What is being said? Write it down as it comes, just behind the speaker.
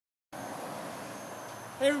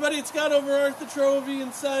Hey everybody, it's Scott over at TRO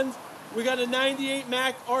and Sons. We got a 98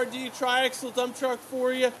 Mack RD triaxle dump truck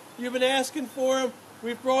for you. You've been asking for them.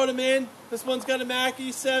 We've brought them in. This one's got a Mack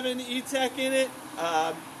E7 E-Tech in it,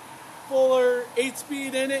 fuller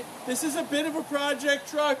 8-speed in it. This is a bit of a project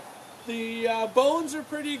truck. The bones are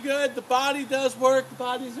pretty good. The body does work. The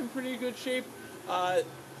body's in pretty good shape. The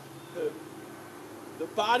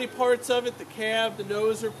body parts of it, the cab, the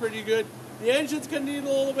nose are pretty good. The engine's going to need a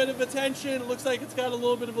little bit of attention. It looks like it's got a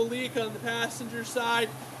little bit of a leak on the passenger side.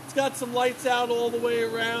 It's got some lights out all the way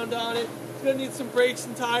around on it. It's going to need some brakes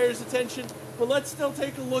and tires attention, but let's still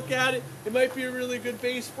take a look at it. It might be a really good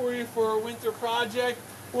base for you for a winter project.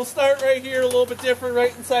 We'll start right here, a little bit different,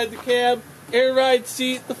 right inside the cab. Air ride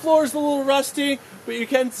seat. The floor's a little rusty, but you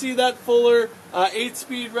can see that fuller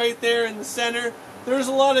 8-speed right there in the center. There's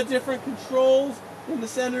a lot of different controls. In the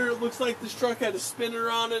center, it looks like this truck had a spinner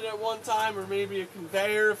on it at one time, or maybe a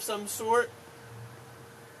conveyor of some sort.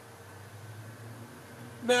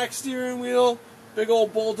 Mack steering wheel, big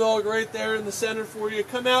old bulldog right there in the center for you.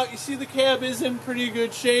 Come out, you see the cab is in pretty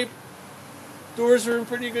good shape. Doors are in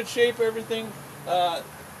pretty good shape. Everything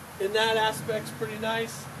in that aspect's pretty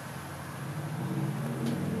nice.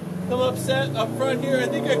 Come up front here. I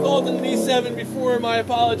think I called it an E7 before. My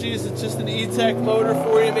apologies. It's just an E-Tech motor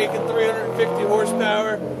for you, making 350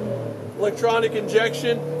 horsepower. Electronic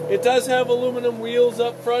injection. It does have aluminum wheels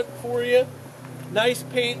up front for you. Nice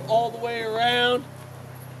paint all the way around.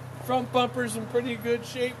 Front bumper's in pretty good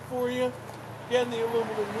shape for you. Again, the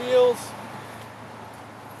aluminum wheels.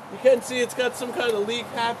 You can see it's got some kind of leak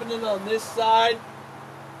happening on this side.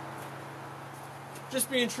 Just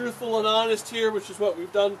being truthful and honest here, which is what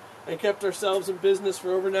we've done and kept ourselves in business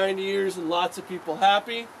for over 90 years and lots of people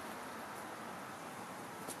happy.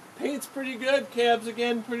 Paint's pretty good. Cab's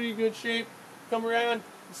again pretty good shape. Come around,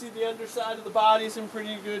 you see the underside of the body's in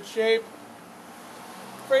pretty good shape.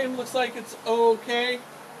 Frame looks like it's okay.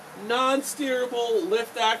 Non-steerable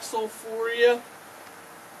lift axle for you.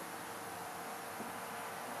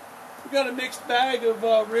 We got a mixed bag of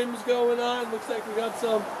rims going on. Looks like we got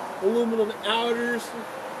some aluminum outers.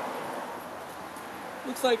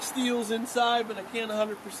 Looks like steel's inside, but I can't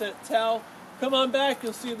 100% tell. Come on back,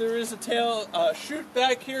 you'll see there is a tail chute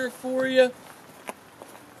back here for you.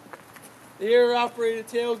 The air-operated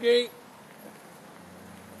tailgate.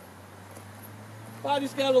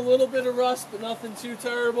 Body's got a little bit of rust, but nothing too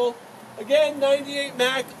terrible. Again, 98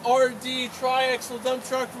 Mack RD triaxle dump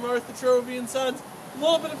truck from TRO and Sons. A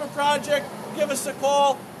little bit of a project. Give us a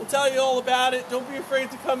call. We'll tell you all about it. Don't be afraid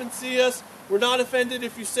to come and see us. We're not offended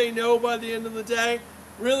if you say no by the end of the day.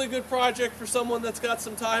 Really good project for someone that's got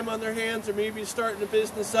some time on their hands or maybe starting a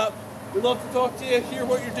business up. We'd love to talk to you, hear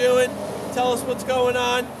what you're doing, tell us what's going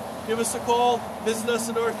on. Give us a call. Visit us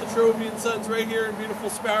at TRO and Sons right here in beautiful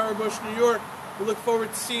Sparrow Bush, New York. We look forward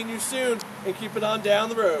to seeing you soon and keep it on down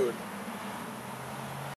the road.